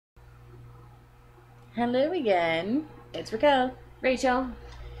Hello again. It's Raquel. Rachel,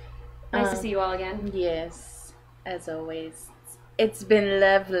 nice to see you all again. Yes, as always. It's been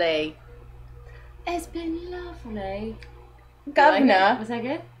lovely. It's been lovely. Governor. Was that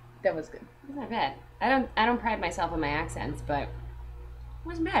good? That was good. It was not bad. I don't pride myself on my accents, but it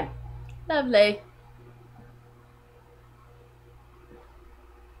wasn't bad. Lovely.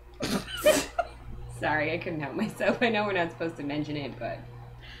 Sorry, I couldn't help myself. I know we're not supposed to mention it, but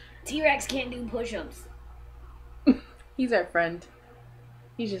T-Rex can't do push-ups. He's our friend.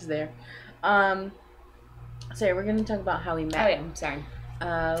 He's just there. So yeah, we're gonna talk about how we met. Oh yeah, I'm sorry.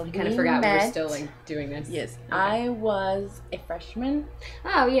 I I kind of forgot we were still doing this. Yes, Okay. I was a freshman.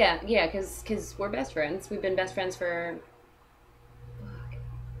 Oh yeah, because we're best friends. We've been best friends for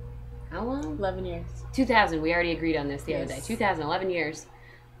how long? 11 years. 2000. We already agreed on this the other day. Yes. 2011 years.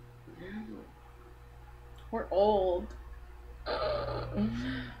 We're old.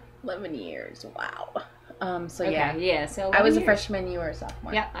 11 years. Wow. So Okay, yeah. yeah. So I 11 was a years. freshman, you were a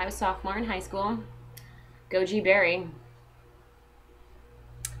sophomore. Yeah, I was sophomore in high school. Go G Berry.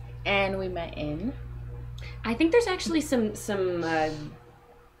 And we met in I think there's actually some what's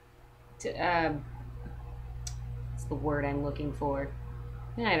the word I'm looking for?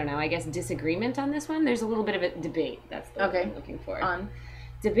 I don't know. I guess disagreement on this one. There's a little bit of a debate. That's the word I'm looking for. on.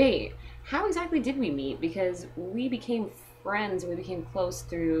 Debate. How exactly did we meet? Because we became friends. We became close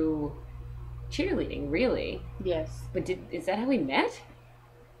through cheerleading, really. Yes. But is that how we met?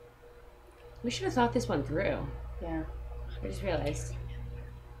 We should have thought this one through. Yeah. I just realized.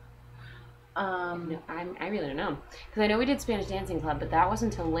 Um, No, I really don't know. Because I know we did Spanish Dancing Club, but that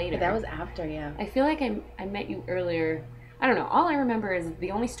wasn't until later. but that was after, yeah. I feel like I met you earlier. I don't know. All I remember is the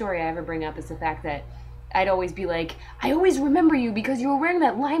only story I ever bring up is the fact that I'd always be like, I always remember you because you were wearing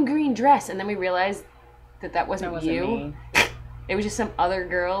that lime green dress. And then we realized that wasn't you. Me. It was just some other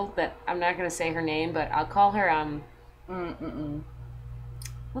girl that I'm not going to say her name, but I'll call her,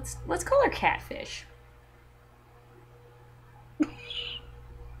 let's call her Catfish.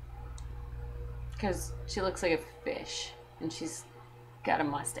 Because she looks like a fish, and she's got a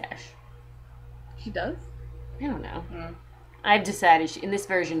mustache. She does? I don't know. Mm. I've decided in this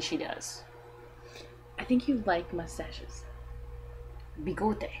version she does. I think you like mustaches.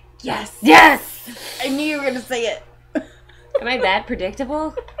 Bigote. Yes! Yes! I knew you were going to say it. Am I that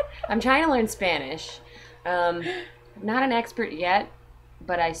predictable? I'm trying to learn Spanish. Not an expert yet,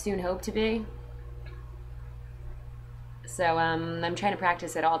 but I soon hope to be. So I'm trying to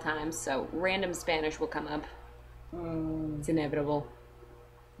practice at all times, so random Spanish will come up. It's inevitable.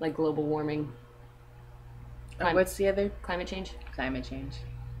 Like global warming. What's the other? Climate change? Climate change.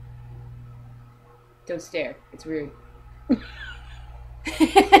 Don't stare. It's rude.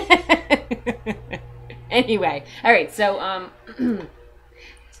 Anyway, all right. So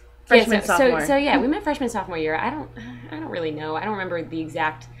Freshman, yeah, sophomore. So yeah, we met freshman sophomore year. I don't really know. I don't remember the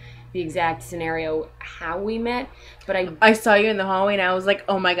exact scenario how we met, but I saw you in the hallway and I was like,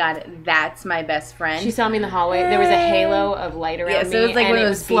 oh my god, that's my best friend. She saw me in the hallway. There was a halo of light around me. So it was like and one of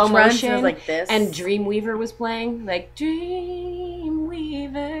those slow motion. It was like this. And Dreamweaver was playing. Like,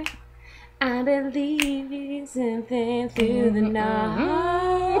 Dreamweaver, I believe you something through the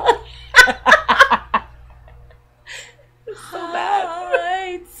night. So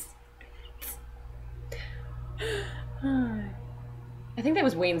bad. I think that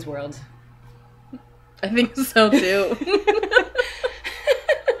was Wayne's World. I think so too.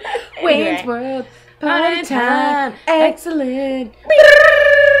 Wayne's World, party time, excellent.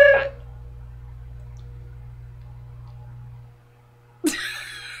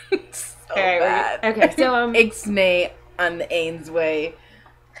 So bad. Okay, so Ixnay on the Ains way.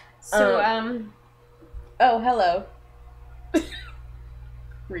 So Oh, hello.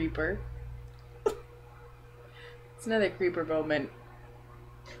 Creeper. It's another creeper moment.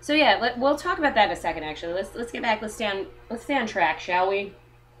 So yeah, we'll talk about that in a second. Actually, let's get back. Let's stay on track, shall we?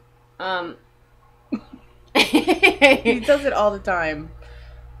 He does it all the time.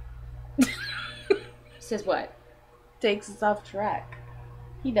 Says what? Takes us off track.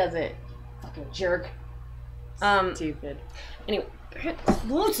 He does it. Fucking jerk. Stupid. Anyway,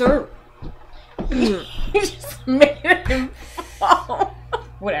 closer. You just made him fall.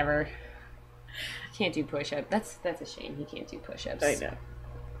 Whatever. Can't do push-up. That's a shame. He can't do push-ups. I know.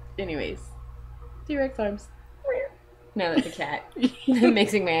 Anyways, T-Rex arms. No, that's a cat.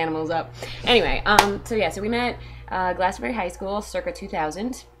 Mixing my animals up. Anyway, so we met Glastonbury High School circa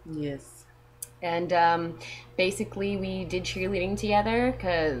 2000. Yes. And basically we did cheerleading together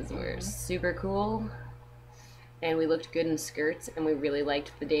because we're super cool. And we looked good in skirts, and we really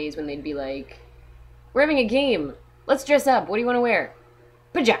liked the days when they'd be like, we're having a game. Let's dress up. What do you want to wear?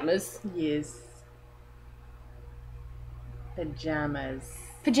 Pajamas. Yes. Pajamas.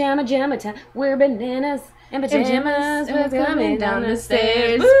 Pajama jamma time. We're bananas and pajamas. We're coming down the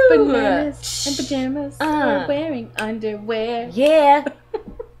stairs. Woo! Bananas and pajamas. We're wearing underwear. Yeah.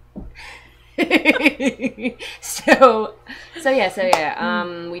 so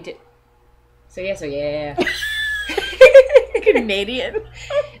yeah. We did. So yeah. Canadian.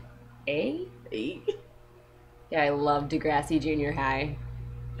 A. Yeah, I love Degrassi Junior High.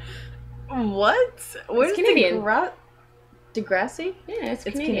 What? Where's Canadian. Degrassi? Yeah, it's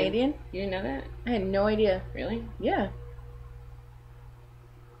Canadian. You didn't know that? I had no idea. Really? Yeah.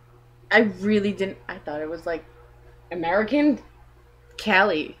 I really didn't. I thought it was like American?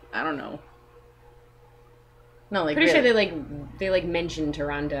 Cali. I don't know. No, like pretty really. sure they mentioned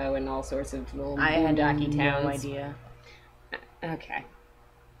Toronto and all sorts of little boondocky towns. No idea. Okay.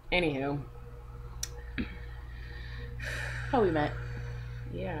 Anywho. How we met.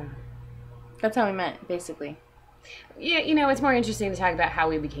 Yeah. That's how we met, basically. Yeah, it's more interesting to talk about how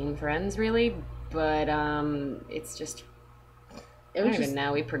we became friends, really. But it's just I don't even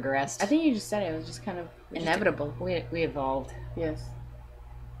know. We progressed. I think you just said it. It was just kind of inevitable. We evolved. Yes.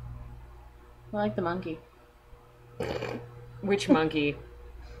 Well, like the monkey. Which monkey?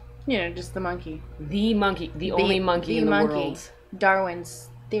 Just the monkey. The monkey. The only monkey in the world. Darwin's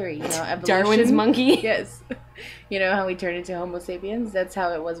theory, evolution. Darwin's monkey? Yes. You know how we turned into Homo sapiens? That's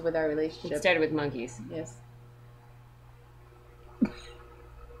how it was with our relationship. It started with monkeys. Yes.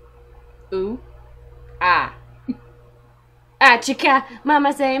 Ooh. Ah. Ah, chica.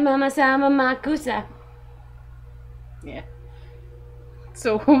 Mama say, mama mama kusa. Yeah.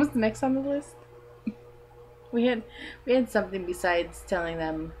 So what was the next on the list? We had something besides telling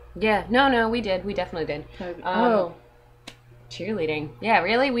them. Yeah. No, we did. We definitely did. Cheerleading. Yeah,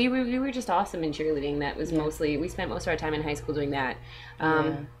 really? We were just awesome in cheerleading. That was mostly, we spent most of our time in high school doing that.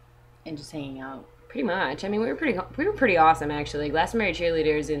 And just hanging out. Pretty much. I mean, we were pretty awesome, actually. Glastonbury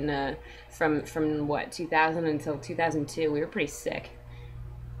cheerleaders in from what, 2000 until 2002, we were pretty sick.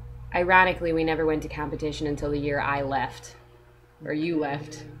 Ironically, we never went to competition until the year I left. Or you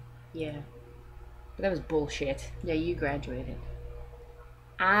left. Yeah. But that was bullshit. Yeah, you graduated.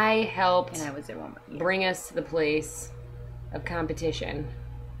 I helped and I was there one month. Bring us to the place of competition.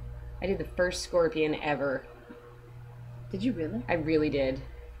 I did the first scorpion ever. Did you really? I really did.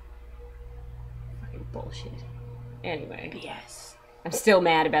 Fucking bullshit. Anyway. Yes. I'm still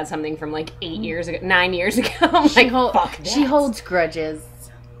mad about something from like 9 years ago. I'm fuck that. She holds grudges.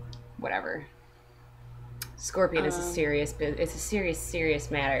 Whatever. Scorpion is it's a serious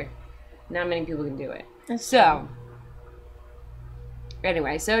matter. Not many people can do it. So,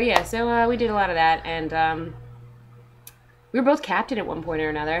 anyway, we did a lot of that, and we were both captain at one point or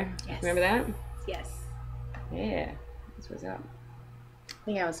another. Yes. Remember that? Yes. Yeah. That's what's up. I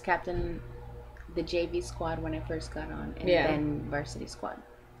think I was captain the JV squad when I first got on, and then varsity squad.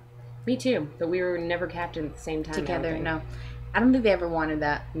 Me too, but we were never captain at the same time. Together, no. I don't think they ever wanted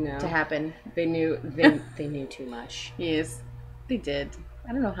that to happen. They knew they knew too much. Yes, they did.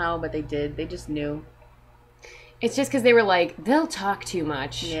 I don't know how, but they did. They just knew. It's just because they were like, they'll talk too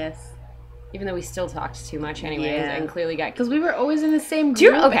much. Yes. Even though we still talked too much anyways, and clearly got... Because we were always in the same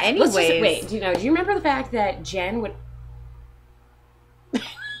group anyways. Wait, do you remember the fact that Jen would...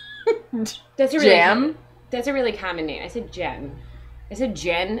 That's a really common name. I said Jen.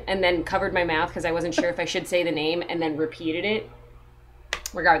 And then covered my mouth because I wasn't sure if I should say the name, and then repeated it.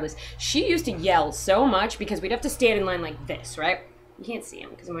 Regardless, she used to yell so much because we'd have to stand in line like this, right? You can't see him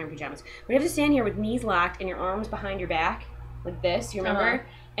because I'm wearing pajamas. We'd have to stand here with knees locked and your arms behind your back, like this, you remember? Uh-huh.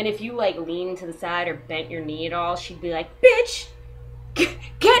 And if you, like, leaned to the side or bent your knee at all, she'd be like, bitch!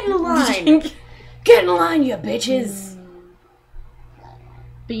 Get in line! Get in line, you bitches!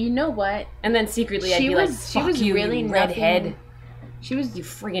 But you know what? And then secretly I'd be like, fuck you, really redhead. She was... You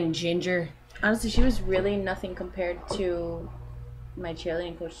friggin' ginger. Honestly, she was really nothing compared to my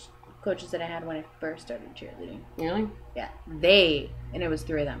cheerleading coaches that I had when I first started cheerleading. Really? Yeah. And it was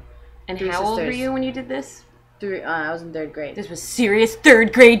 3 of them. And how old were you when you did this? I was in 3rd grade. This was serious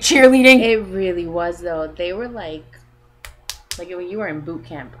 3rd grade cheerleading. It really was, though. They were like when you were in boot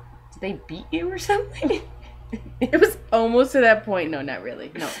camp. Did they beat you or something? It was almost to that point. No, not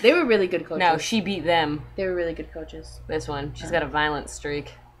really. No, they were really good coaches. No, she beat them. They were really good coaches. This one. She's got a violent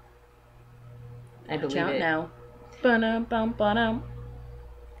streak. I believe it. Now. Ba-dum-bum-ba-dum.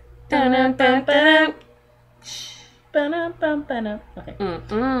 Okay.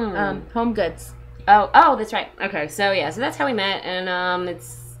 Homegoods. Oh, that's right. Okay, so that's how we met, and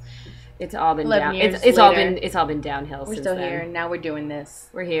it's all been down. It's all been downhill. We're since still then. here, and now we're doing this.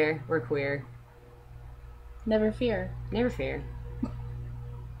 We're here. We're queer. Never fear. Never fear.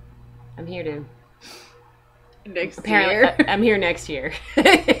 I'm here to Next Apparently, year. I'm here next year.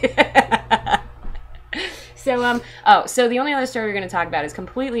 So, so the only other story we're going to talk about is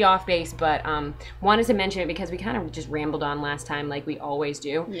completely off base, but wanted to mention it because we kind of just rambled on last time, like we always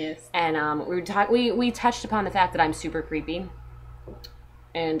do. Yes. And we touched upon the fact that I'm super creepy,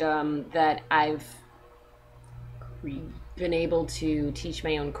 and that I've been able to teach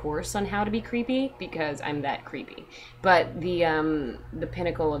my own course on how to be creepy because I'm that creepy. But the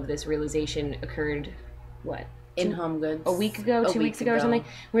pinnacle of this realization occurred, what? In Homegoods. A week ago, 2 weeks ago or something.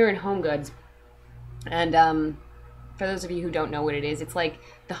 We were in Homegoods. And for those of you who don't know what it is, it's like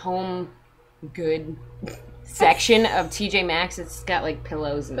the home good section of TJ Maxx. It's got like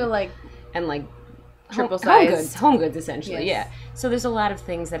pillows and triple size home goods essentially. Yes. Yeah. So there's a lot of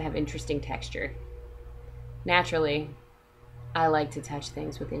things that have interesting texture. Naturally, I like to touch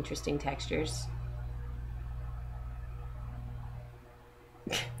things with interesting textures.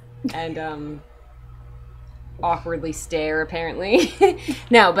 And awkwardly stare, apparently.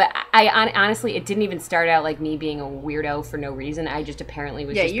 No, but I honestly, it didn't even start out like me being a weirdo for no reason. I just apparently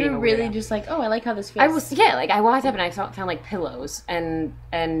was just being a weirdo. Yeah, you were really just like, oh, I like how this feels. I was, yeah, like I walked up and I found like pillows and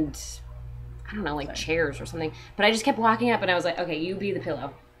I don't know, like chairs or something. But I just kept walking up and I was like, okay, you be the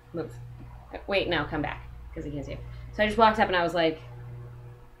pillow. Move. Wait, no, come back. Because he can't see you. So I just walked up and I was like,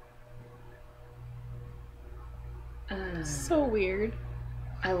 so weird.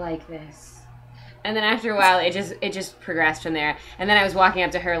 I like this. And then after a while, it just progressed from there. And then I was walking up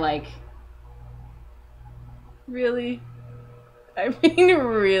to her like, really? I mean,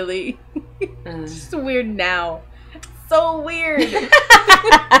 really? It's just weird now. So weird.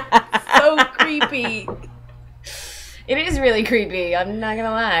 So creepy. It is really creepy. I'm not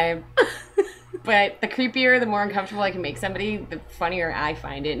gonna lie. But the creepier, the more uncomfortable I can make somebody, the funnier I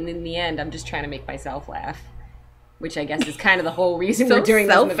find it. And in the end, I'm just trying to make myself laugh. Which I guess is kind of the whole reason So we're doing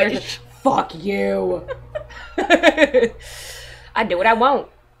selfish. this in the first place. Fuck you. I do what I want.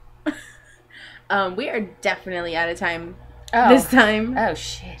 We are definitely out of time this time. Oh,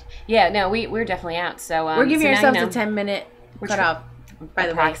 shit. Yeah, no, we're definitely out. So we're giving so ourselves now, a 10-minute cutoff, by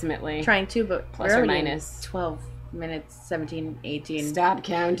the way. Approximately. Trying to, but Plus we're or already minus. 12 minutes, 17, 18. Stop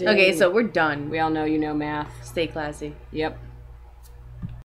counting. Okay, so we're done. We all know you know math. Stay classy. Yep.